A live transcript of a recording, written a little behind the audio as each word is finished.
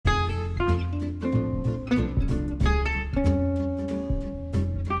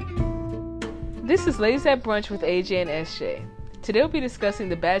This is Ladies at Brunch with AJ and SJ. Today we'll be discussing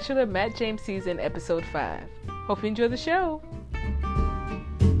The Bachelor Matt James season episode 5. Hope you enjoy the show.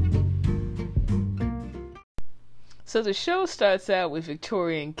 So the show starts out with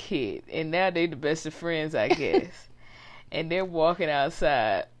Victoria and Kit, and now they're the best of friends, I guess. And they're walking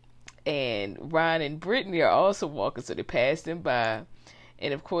outside, and Ryan and Brittany are also walking, so they pass them by.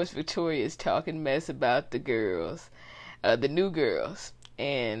 And of course Victoria is talking mess about the girls, the new girls.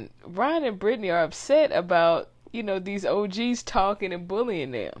 And Ryan and Brittany are upset about, these OGs talking and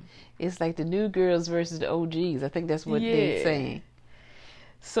bullying them. It's like the new girls versus the OGs. I think that's what they're saying.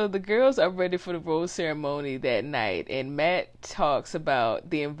 So the girls are ready for the rose ceremony that night, and Matt talks about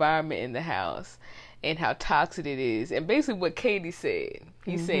the environment in the house and how toxic it is. And basically what Katie said.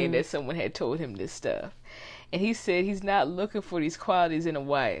 He's saying that someone had told him this stuff. And he said he's not looking for these qualities in a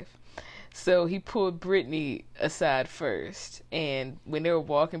wife. So he pulled Brittany aside first, and when they were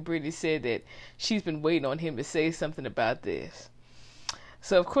walking, Brittany said that she's been waiting on him to say something about this.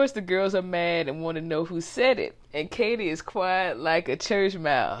 So of course the girls are mad and want to know who said it, and Katie is quiet like a church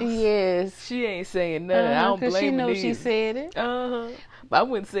mouse. Yes. She ain't saying nothing. I don't blame her. Because she knows either. She said it. But I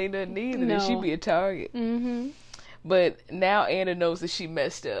wouldn't say nothing either. No. Then she'd be a target. But now Anna knows that she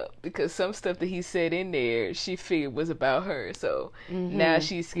messed up because some stuff that he said in there she figured was about her. So now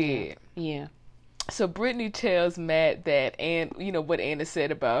she's scared. Yeah. So Brittany tells Matt that what Anna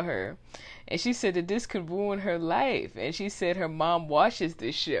said about her. And she said that this could ruin her life. And she said her mom watches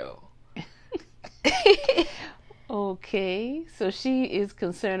this show. Okay. So she is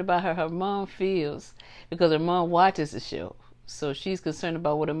concerned about how her mom feels because her mom watches the show. So she's concerned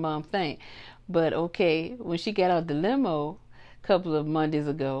about what her mom thinks. But okay, when she got out the limo a couple of Mondays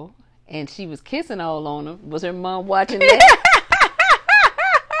ago and she was kissing all on him, was her mom watching that?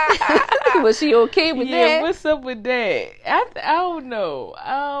 Was she okay with that? Yeah, what's up with that? I don't know.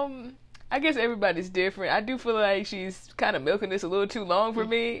 I guess everybody's different. I do feel like she's kind of milking this a little too long for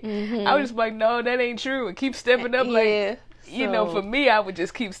me. I was just like, no, that ain't true, and keep stepping up. For me, I would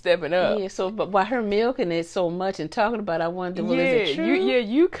just keep stepping up. Yeah, so but by her milking it so much and talking about it, I wonder, well, is it true?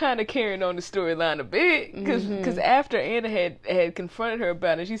 You kind of carrying on the storyline a bit. Because after Anna had confronted her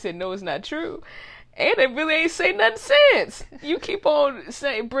about it, she said, no, it's not true. Anna really ain't say nothing since. You keep on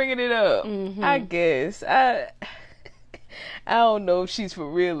bringing it up. I guess. I don't know if she's for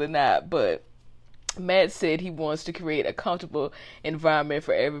real or not, but Matt said he wants to create a comfortable environment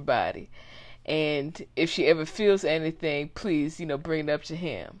for everybody. And if she ever feels anything, please, bring it up to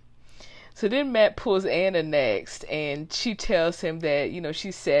him. So then Matt pulls Anna next, and she tells him that,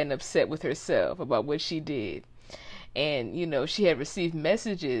 she's sad and upset with herself about what she did. And, she had received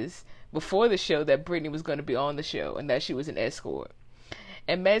messages before the show that Brittany was going to be on the show and that she was an escort.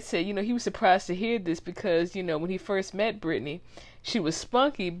 And Matt said, he was surprised to hear this because, when he first met Brittany, she was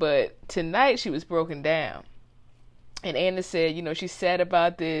spunky, but tonight she was broken down. And Anna said, she's sad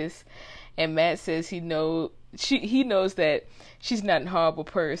about this. And Matt says he knows that she's not a horrible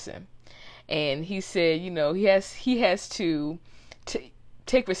person. And he said, he has to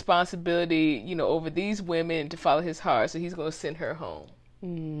take responsibility, over these women to follow his heart. So he's going to send her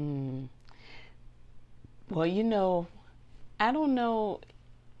home. Well, I don't know.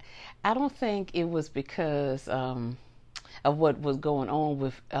 I don't think it was because of what was going on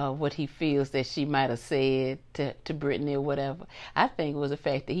with what he feels that she might have said to Brittany or whatever. I think it was the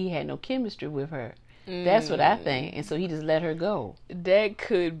fact that he had no chemistry with her. That's what I think. And so he just let her go. That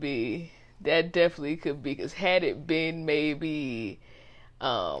could be. That definitely could be. Because had it been maybe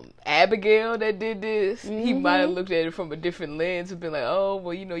Abigail that did this, he might have looked at it from a different lens and been like, oh,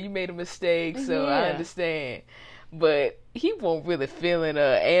 well, you made a mistake, so I understand. But he won't really feeling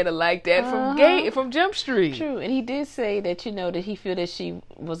Anna like that from Jump Street. True, and he did say that that he feel that she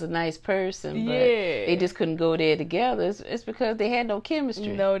was a nice person, but they just couldn't go there together. It's because they had no chemistry.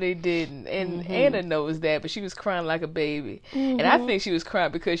 No, they didn't, and Anna knows that, but she was crying like a baby, and I think she was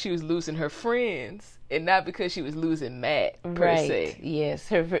crying because she was losing her friends, and not because she was losing Matt per se. Yes,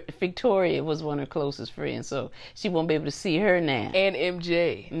 her Victoria was one of her closest friends, so she won't be able to see her now. And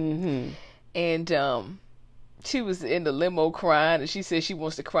MJ, and she was in the limo crying, and she said she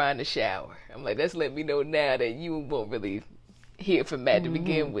wants to cry in the shower. I'm like, that's letting me know now that you won't really hear from Matt to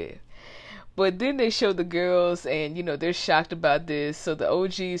begin with. But then they show the girls, and, they're shocked about this. So the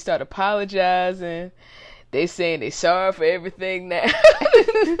OGs start apologizing. They saying they sorry for everything now.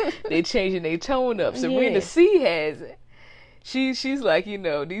 They changing their tone up. Serena C has it. She's like,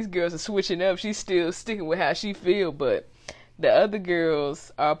 these girls are switching up. She's still sticking with how she feel, but the other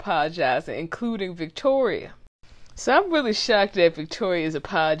girls are apologizing, including Victoria. So I'm really shocked that Victoria is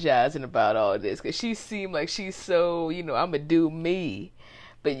apologizing about all this, because she seemed like she's so, I'ma do me.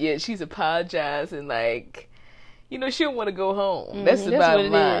 but yet she's apologizing like, she don't want to go home. That's the That's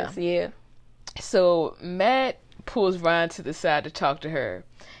bottom what it line. is. Yeah. So Matt pulls Ryan to the side to talk to her,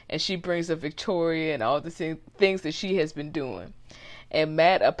 and she brings up Victoria and all the things that she has been doing. And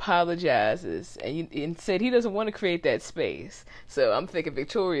Matt apologizes and said he doesn't want to create that space. So I'm thinking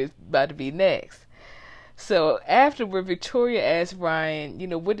Victoria's about to be next. So afterward, Victoria asked Ryan,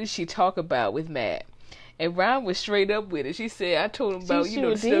 what did she talk about with Matt? And Ryan was straight up with it. She said, I told him about,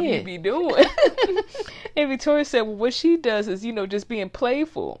 the stuff you be doing. And Victoria said, well, what she does is, just being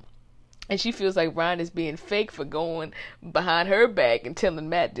playful. And she feels like Ryan is being fake for going behind her back and telling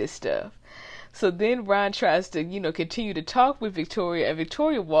Matt this stuff. So then Ryan tries to, continue to talk with Victoria, and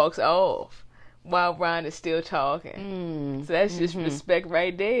Victoria walks off while Ryan is still talking. So that's just respect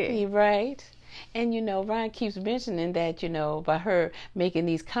right there. You're right. And, Ryan keeps mentioning that, by her making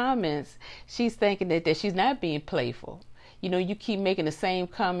these comments, she's thinking that she's not being playful. You keep making the same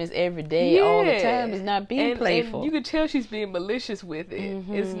comments every day, all the time. It's not being playful. And you can tell she's being malicious with it.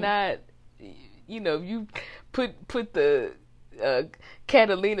 It's not, you put the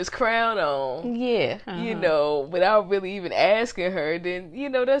Catalina's crown on, without really even asking her, then,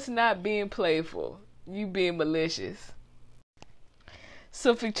 that's not being playful. You being malicious.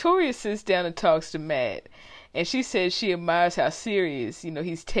 So Victoria sits down and talks to Matt, and she says she admires how serious,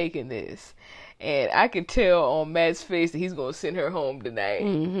 he's taking this. And I can tell on Matt's face that he's going to send her home tonight.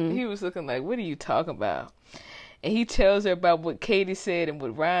 He was looking like, what are you talking about? And he tells her about what Katie said and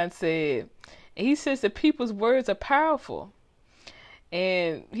what Ryan said. And he says that people's words are powerful.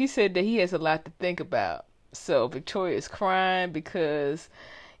 And he said that he has a lot to think about. So Victoria is crying because,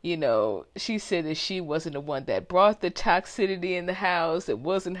 she said that she wasn't the one that brought the toxicity in the house. It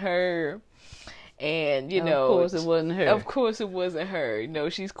wasn't her. And, of course it wasn't her. Of course it wasn't her.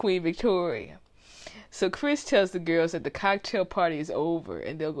 She's Queen Victoria. So Chris tells the girls that the cocktail party is over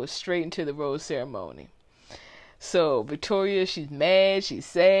and they'll go straight into the rose ceremony. So Victoria, she's mad, she's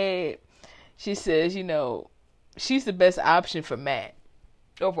sad. She says, she's the best option for Matt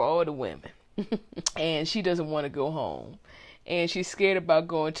over all the women. And she doesn't want to go home. And she's scared about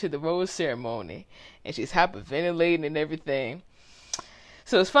going to the rose ceremony. And she's hyperventilating and everything.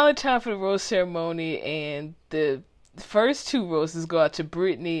 So it's finally time for the rose ceremony, and the first two roses go out to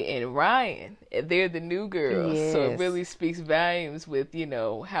Brittany and Ryan, and they're the new girls. Yes. So it really speaks volumes with,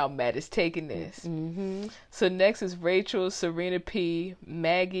 how Matt is taking this. So next is Rachel, Serena P,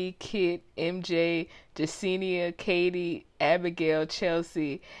 Maggie, Kit, MJ, Jasenia, Katie, Abigail,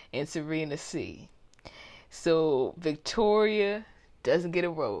 Chelsea, and Serena C. So Victoria doesn't get a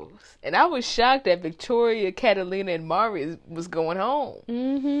rose. And I was shocked that Victoria, Catalina, and Mari was going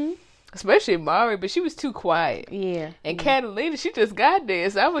home. Especially Mari, but she was too quiet. Yeah. And Catalina, she just got there,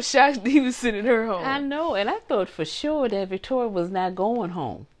 so I was shocked that he was sending her home. I know, and I thought for sure that Victoria was not going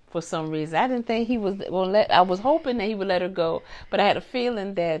home for some reason. I didn't think he was going to I was hoping that he would let her go, but I had a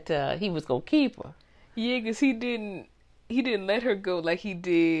feeling that he was going to keep her. Yeah, because he didn't let her go like he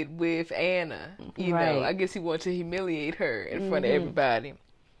did with Anna. You know, I guess he wanted to humiliate her in front of everybody.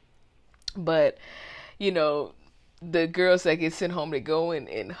 But, the girls that get sent home, they go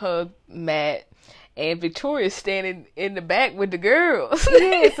and hug Matt, and Victoria's standing in the back with the girls.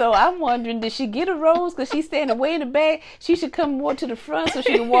 Yeah, so I'm wondering, did she get a rose? Because she's standing way in the back. She should come more to the front so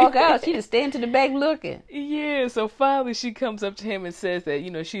she can walk out. She just stand to the back looking. Yeah, so finally she comes up to him and says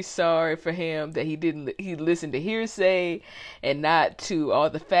that, she's sorry for him, that he listened to hearsay and not to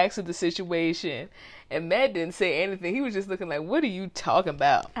all the facts of the situation. And Matt didn't say anything. He was just looking like, what are you talking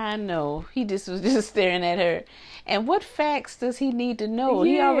about? I know. He just was just staring at her. And what facts does he need to know?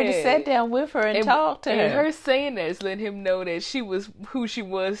 Yeah. He already sat down with her and talked to her. And her saying that is letting him know that she was who she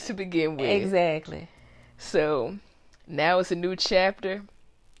was to begin with. Exactly. So now it's a new chapter,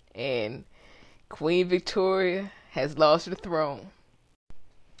 and Queen Victoria has lost her throne.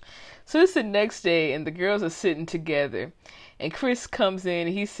 So it's the next day, and the girls are sitting together. And Chris comes in,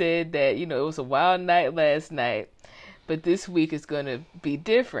 and he said that, it was a wild night last night, but this week is going to be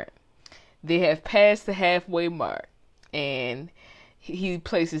different. They have passed the halfway mark, and he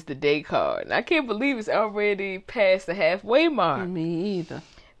places the day card. And I can't believe it's already past the halfway mark. Me either.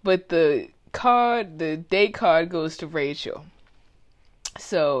 But the day card goes to Rachel.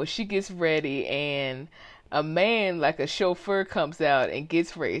 So she gets ready, and a man, like a chauffeur, comes out and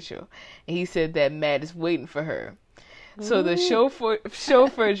gets Rachel. And he said that Matt is waiting for her. So the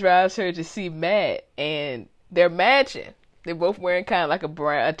chauffeur drives her to see Matt, and they're matching. They're both wearing kind of like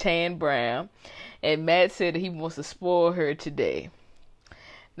a tan brown. And Matt said that he wants to spoil her today.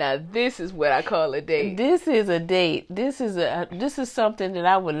 Now this is what I call a date. This is a date. This is something that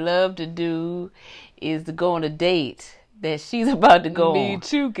I would love to do, is to go on a date that she's about to go Me on.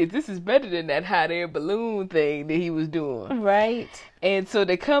 too, because this is better than that hot air balloon thing that he was doing. Right. And so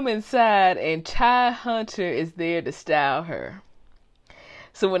they come inside, and Ty Hunter is there to style her.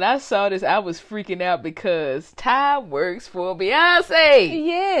 So when I saw this, I was freaking out because Ty works for Beyonce.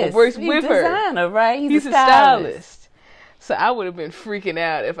 Yes. Or works He's with a her. designer, right? He's a stylist. So I would have been freaking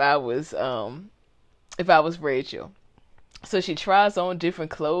out if I was Rachel. So she tries on different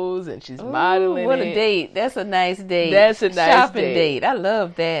clothes and she's modeling. What a date. That's a nice date. That's a nice shopping date. I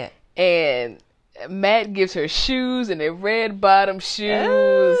love that. And Matt gives her shoes, and they're red bottom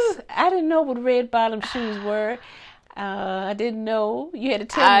shoes. I didn't know what red bottom shoes were. I didn't know. You had to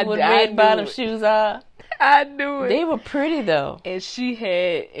tell me what red bottom shoes are. I knew it. They were pretty though. And she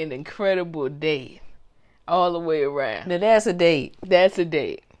had an incredible date all the way around. Now that's a date. That's a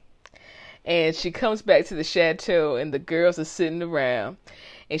date. And she comes back to the chateau, and the girls are sitting around,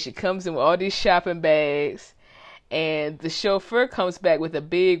 and she comes in with all these shopping bags, and the chauffeur comes back with a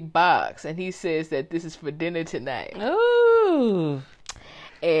big box, and he says that this is for dinner tonight. Ooh.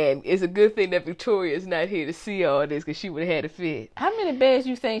 And it's a good thing that Victoria's not here to see all this, because she would have had a fit. How many bags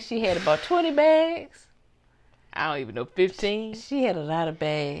you think she had? About 20 bags? I don't even know, 15? She had a lot of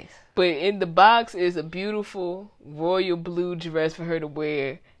bags. But in the box is a beautiful royal blue dress for her to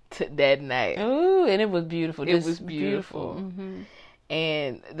wear that night. Ooh, and it was beautiful. It was beautiful. Mm-hmm.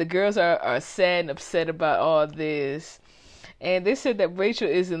 And the girls are sad and upset about all this. And they said that Rachel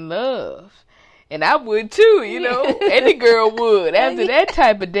is in love. And I would too, you know. Any girl would after that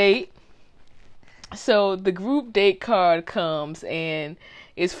type of date. So the group date card comes, and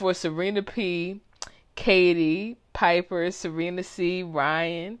it's for Serena P, Katie, Piper, Serena C,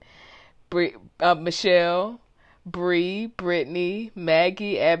 Ryan, Michelle, Bree, Brittany,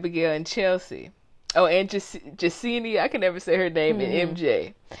 Maggie, Abigail, and Chelsea. Oh, and Jacini, I can never say her name, and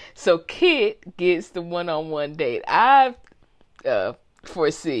MJ. So Kit gets the one-on-one date. I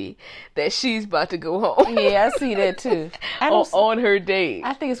foresee that she's about to go home. Yeah, I see that too. on her date.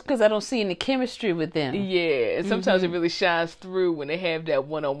 I think it's because I don't see any chemistry with them. Yeah, and sometimes it really shines through when they have that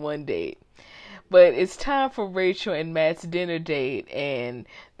one-on-one date. But it's time for Rachel and Matt's dinner date, and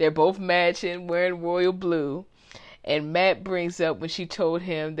they're both matching, wearing royal blue. And Matt brings up when she told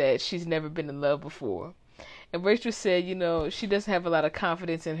him that she's never been in love before. And Rachel said, you know, she doesn't have a lot of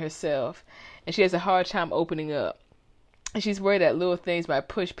confidence in herself, and she has a hard time opening up. And she's worried that little things might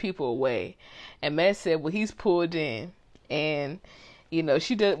push people away. And Matt said, well, he's pulled in. And, you know,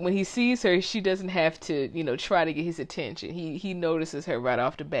 when he sees her, she doesn't have to, you know, try to get his attention. He notices her right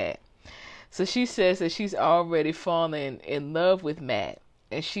off the bat. So she says that she's already fallen in love with Matt.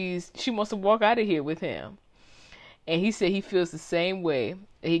 And she wants to walk out of here with him. And he said he feels the same way.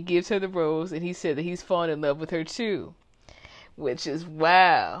 And he gives her the rose, and he said that he's fallen in love with her too. Which is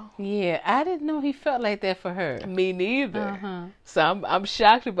wow. Yeah, I didn't know he felt like that for her. Me neither. Uh-huh. So I'm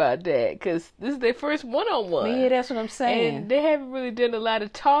shocked about that, because this is their first one-on-one. Yeah, that's what I'm saying. And they haven't really done a lot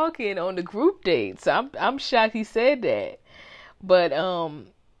of talking on the group dates. So I'm shocked he said that. But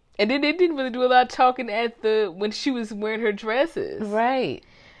and then they didn't really do a lot of talking when she was wearing her dresses. Right.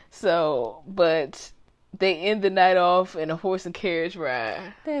 So, but they end the night off in a horse and carriage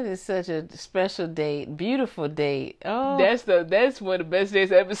ride. That is such a special date, beautiful date. Oh, that's one of the best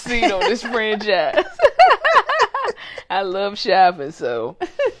days I've ever seen on this franchise. I love shopping, so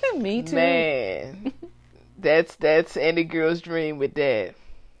me too. Man, that's any girl's dream with that.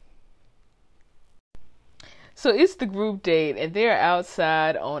 So it's the group date, and they're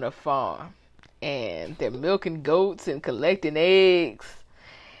outside on a farm, and they're milking goats and collecting eggs,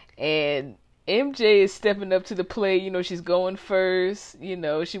 and MJ is stepping up to the plate. You know, she's going first. You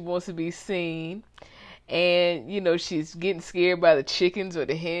know, she wants to be seen. And, you know, she's getting scared by the chickens or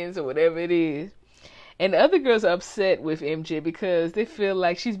the hens or whatever it is. And the other girls are upset with MJ because they feel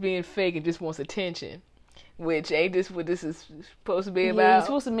like she's being fake and just wants attention. Which ain't this what this is supposed to be about? Yeah, you're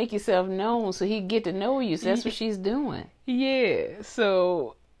supposed to make yourself known so he get to know you. So that's what she's doing. Yeah.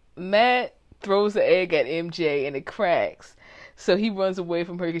 So Matt throws the egg at MJ and it cracks. So he runs away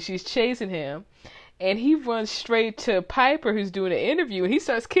from her because she's chasing him. And he runs straight to Piper, who's doing an interview, and he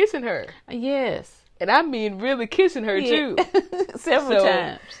starts kissing her. Yes. And I mean really kissing her, too. Several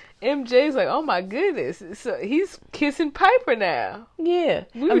times. MJ's like, oh, my goodness. So he's kissing Piper now. Yeah.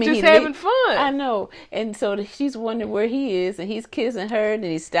 We were just having fun. I know. And so she's wondering where he is, and he's kissing her, then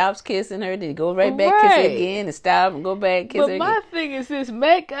he stops kissing her, then he goes right back, kiss her again, and stop and go back, kiss her again. But my thing is this,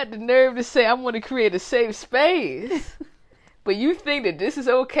 Matt got the nerve to say, I want to create a safe space. But you think that this is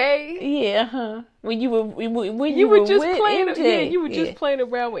okay? Yeah, huh? When you were just with playing, MJ. yeah, you were just playing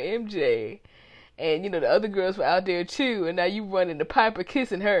around with MJ, and you know the other girls were out there too, and now you running the Piper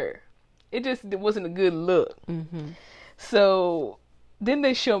kissing her. It wasn't a good look. Mm-hmm. So then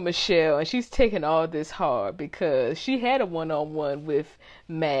they show Michelle, and she's taking all this hard because she had a one-on-one with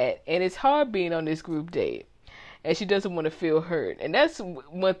Matt, and it's hard being on this group date, and she doesn't want to feel hurt. And that's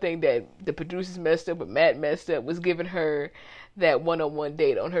one thing that the producers messed up, but Matt messed up, was giving her that one-on-one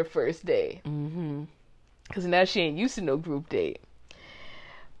date on her first day. Because now she ain't used to no group date.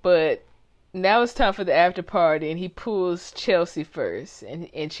 But now it's time for the after party, and he pulls Chelsea first,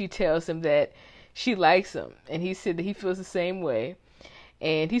 and she tells him that she likes him, and he said that he feels the same way.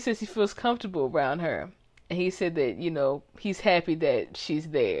 And he says he feels comfortable around her. And he said that, you know, he's happy that she's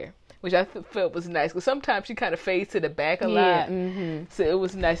there, which I felt was nice. Because sometimes she kind of fades to the back a lot. So it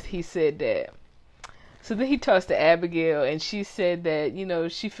was nice that he said that. So then he talks to Abigail, and she said that, you know,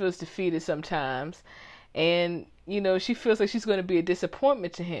 she feels defeated sometimes. And, you know, she feels like she's going to be a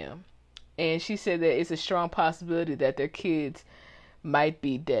disappointment to him. And she said that it's a strong possibility that their kids might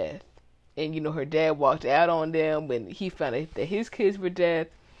be deaf. And, you know, her dad walked out on them when he found out that his kids were deaf.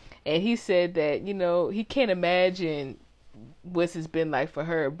 And he said that, you know, he can't imagine what it's been like for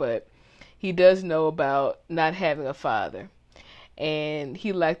her, but he does know about not having a father. And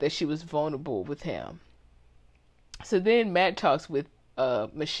he liked that she was vulnerable with him. So then Matt talks with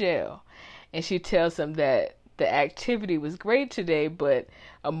Michelle, and she tells him that the activity was great today, but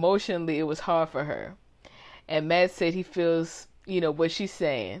emotionally it was hard for her. And Matt said he feels, you know, what she's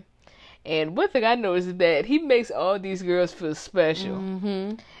saying. And one thing I noticed is that he makes all these girls feel special.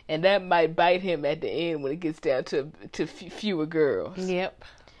 And that might bite him at the end when it gets down to fewer girls. Yep.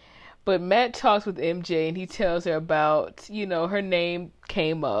 But Matt talks with MJ, and he tells her about, you know, her name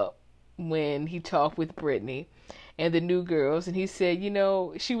came up when he talked with Brittany and the new girls. And he said, you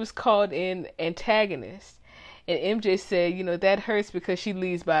know, she was called an antagonist. And MJ said, you know, that hurts because she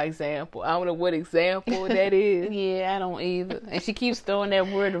leads by example. I don't know what example that is. Yeah, I don't either. And she keeps throwing that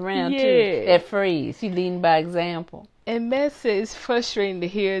word around, too. That phrase, she leading by example. And Matt says it's frustrating to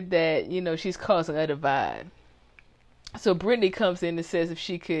hear that, you know, she's causing a divide. So Brittany comes in and says if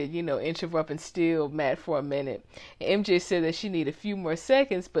she could, you know, interrupt and steal Matt for a minute. And MJ said that she needed a few more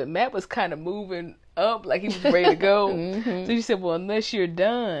seconds, but Matt was kind of moving up like he was ready to go. So she said, well, unless you're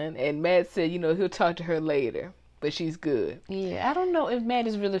done. And Matt said, you know, he'll talk to her later, but she's good. Yeah, I don't know if Matt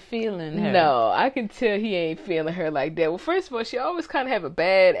is really feeling her. No, I can tell he ain't feeling her like that. Well, first of all, she always kind of have a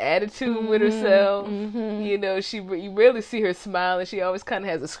bad attitude with herself. You know, you rarely see her smiling. She always kind of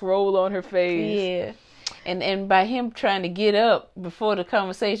has a scroll on her face. Yeah. And by him trying to get up before the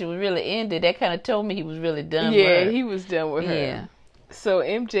conversation was really ended, that kind of told me he was really done with her. Yeah, he was done with her. Yeah. So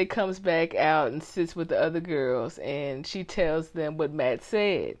MJ comes back out and sits with the other girls, and she tells them what Matt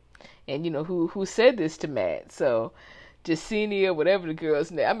said. And, you know, who said this to Matt. So Jasenia, whatever the girl's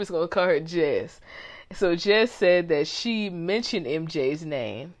name, I'm just going to call her Jess. So Jess said that she mentioned MJ's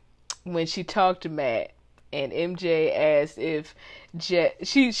name when she talked to Matt. And MJ asked if Jess,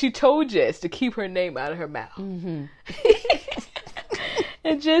 she told Jess to keep her name out of her mouth. And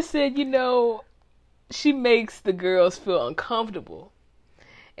Jess said, you know, she makes the girls feel uncomfortable.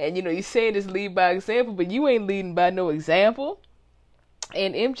 And, you know, you're saying this lead by example, but you ain't leading by no example.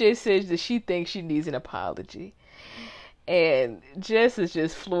 And MJ says that she thinks she needs an apology. And Jess is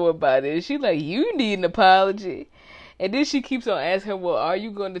just floored by this. She's like, you need an apology? And then she keeps on asking her, well, are you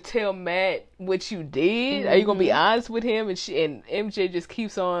going to tell Matt what you did? Are you going to be honest with him? And MJ just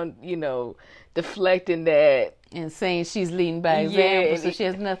keeps on, you know, deflecting that. And saying she's leading by example, so she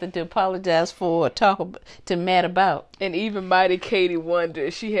has nothing to apologize for or talk to Matt about. And even Mighty Katie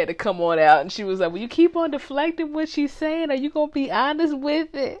wondered, she had to come on out, and she was like, well, you keep on deflecting what she's saying. Are you going to be honest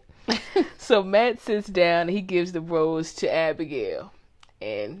with it? So Matt sits down, and he gives the rose to Abigail.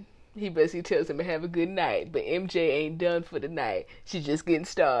 And he basically tells him to have a good night. But MJ ain't done for the night. She's just getting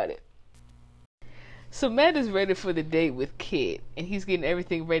started. So Matt is ready for the date with Kit, and he's getting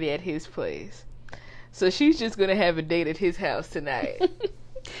everything ready at his place. So she's just going to have a date at his house tonight.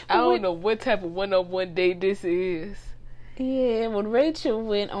 I don't know what type of one-on-one date this is. Yeah, when Rachel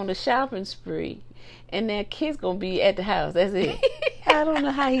went on the shopping spree, and their kid's going to be at the house. That's it. I don't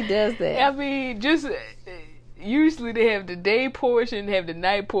know how he does that. I mean, just usually they have the day portion, have the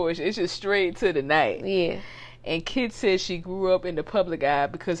night portion. It's just straight to the night. Yeah. And Kit says she grew up in the public eye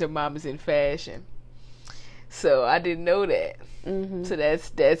because her mom is in fashion. So I didn't know that. So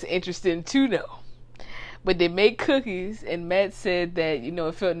that's interesting to know. But they make cookies, and Matt said that, you know,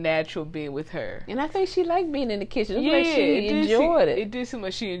 it felt natural being with her. And I think she liked being in the kitchen. It like she enjoyed it. It did seem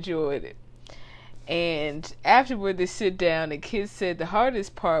like she enjoyed it. And afterward, they sit down, and Kit said the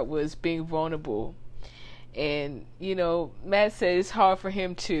hardest part was being vulnerable. And, you know, Matt said it's hard for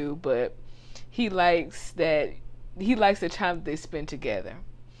him too, but he likes the time that they spend together.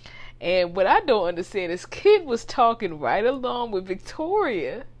 And what I don't understand is Kit was talking right along with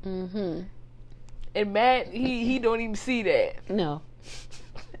Victoria. Mm-hmm. And Matt, he don't even see that. No.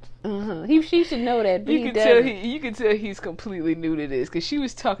 She should know that, but you can tell he's completely new to this, because she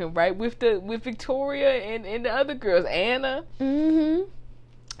was talking right with Victoria and the other girls, Anna. Mm-hmm.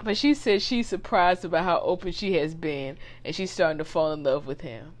 But she said she's surprised about how open she has been, and she's starting to fall in love with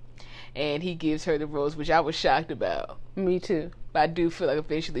him. And he gives her the rose, which I was shocked about. Me too. But I do feel like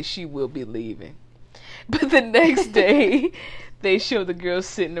eventually she will be leaving. But the next day, they show the girls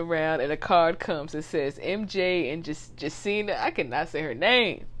sitting around, and a card comes that says MJ and Jessina. I cannot say her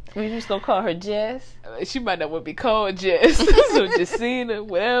name. We just gonna call her Jess? She might not want to be called Jess. So Jessina,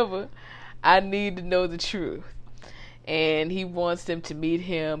 whatever. I need to know the truth. And he wants them to meet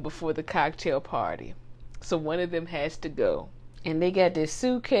him before the cocktail party. So one of them has to go. And they got their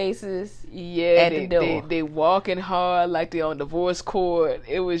suitcases at the door. They walking hard like they on divorce court.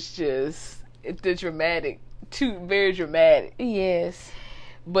 It was just the dramatic. Very dramatic. Yes.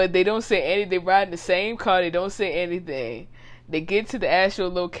 But they don't say anything. They ride in the same car. They don't say anything. They get to the actual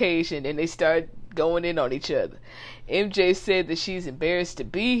location and they start going in on each other. MJ said that she's embarrassed to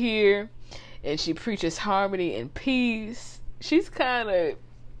be here, and she preaches harmony and peace. She kind of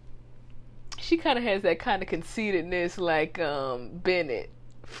has that kind of conceitedness like Bennett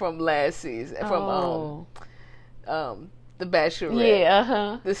from last season, from The Bachelorette.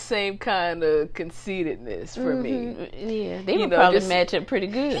 Yeah, The same kind of conceitedness for me. Yeah, they would probably match up pretty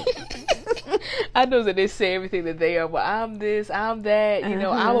good. I know that they say everything that they are. Well, I'm this, I'm that. You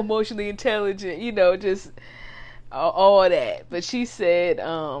know, I'm emotionally intelligent. You know, just all that. But she said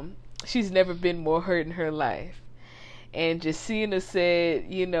she's never been more hurt in her life. And Jessina said,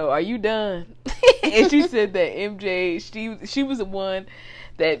 you know, are you done? And she said that MJ, she was the one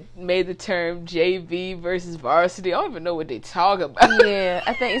that made the term JV versus varsity. I don't even know what they talk about. Yeah,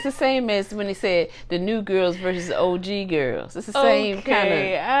 I think it's the same as when they said the new girls versus the OG girls. It's the same kind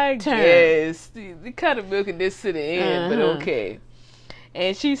of term. Guess. They're kind of milking this to the end, but okay.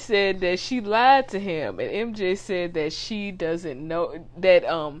 And she said that she lied to him, and MJ said that she doesn't know, that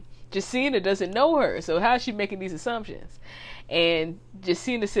Jessina doesn't know her, so how is she making these assumptions? And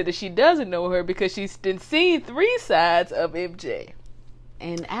Jessina said that she doesn't know her because she's been seeing 3 sides of MJ.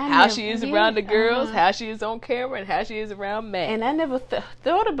 And how she is around the girls, how she is on camera, and how she is around Matt. And I never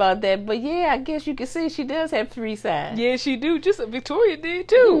thought about that, but yeah, I guess you can see she does have 3 sides. Yeah, she do. Just Victoria did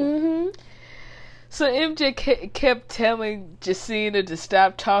too. Mm-hmm. So MJ kept telling Jessina to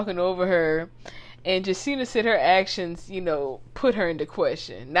stop talking over her, and Jessina said her actions, you know, put her into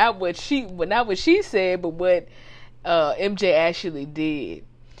question. Not what she said, but what MJ actually did.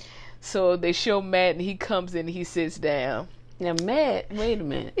 So they show Matt, and he comes in, and he sits down. Now, Matt, wait a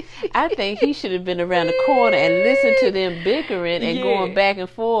minute. I think he should have been around the corner and listened to them bickering and going back and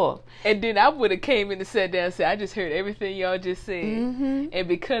forth. And then I would have came in and sat down and said, I just heard everything y'all just said. Mm-hmm. And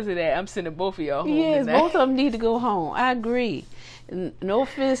because of that, I'm sending both of y'all home. Yes, both of them need to go home. I agree. No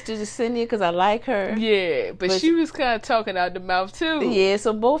offense to Jacinia, because I like her. Yeah, but she was kind of talking out the mouth too. Yeah,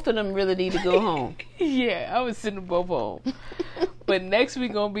 so both of them really need to go home. Yeah, I was sending both home. But next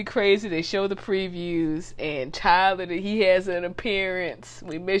week gonna be crazy. They show the previews, and Tyler, he has an appearance.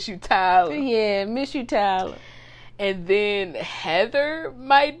 We miss you, Tyler. Yeah, miss you, Tyler. And then Heather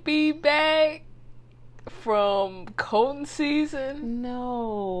might be back from Colton season.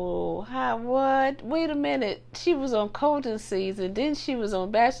 No. What? Wait a minute. She was on Colton season. Then she was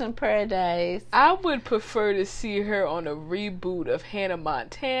on Bachelor in Paradise. I would prefer to see her on a reboot of Hannah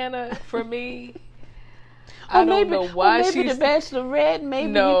Montana for me. I don't know why she's... Maybe the Bachelorette. Maybe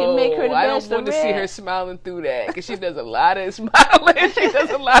you can make her the Bachelorette. I don't want to see her smiling through that, because she does a lot of smiling. She does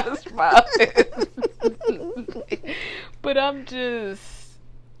a lot of smiling. But I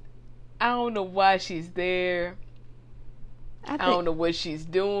don't know why she's there. I don't know what she's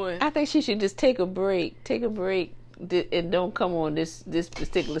doing. I think she should just take a break. And don't come on this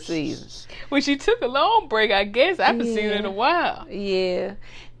particular season. Well, she took a long break, I guess. I haven't seen her in a while. Yeah.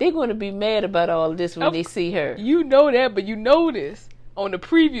 They're going to be mad about all this when they see her. You know that, but you notice on the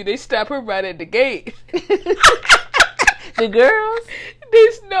preview, they stop her right at the gate. The girls?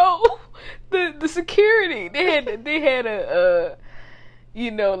 The security. They had a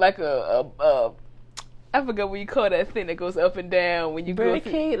like a I forgot what you call that thing that goes up and down when you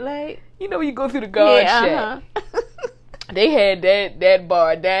barricade light. You know when you go through the guard shack. They had that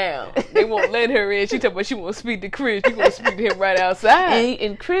bar down. They won't let her in. She talking about she won't speak to Chris. She gonna speak to him right outside.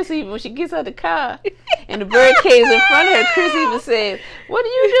 And Chris, even when she gets out of the car and the barricade's in front of her, Chris even said, "What are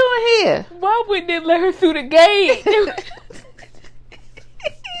you doing here?" Why wouldn't they let her through the gate?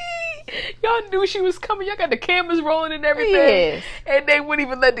 Y'all knew she was coming. Y'all got the cameras rolling and everything. Yes. And they wouldn't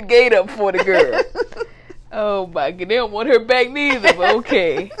even let the gate up for the girl. Oh my god, they don't want her back neither, but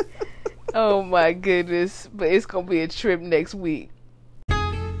okay. Oh my goodness. But it's gonna be a trip next week.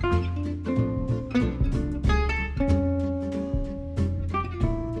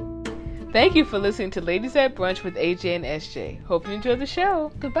 Thank you for listening to Ladies at Brunch with AJ and SJ. Hope you enjoyed the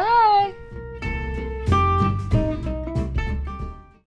show. Goodbye.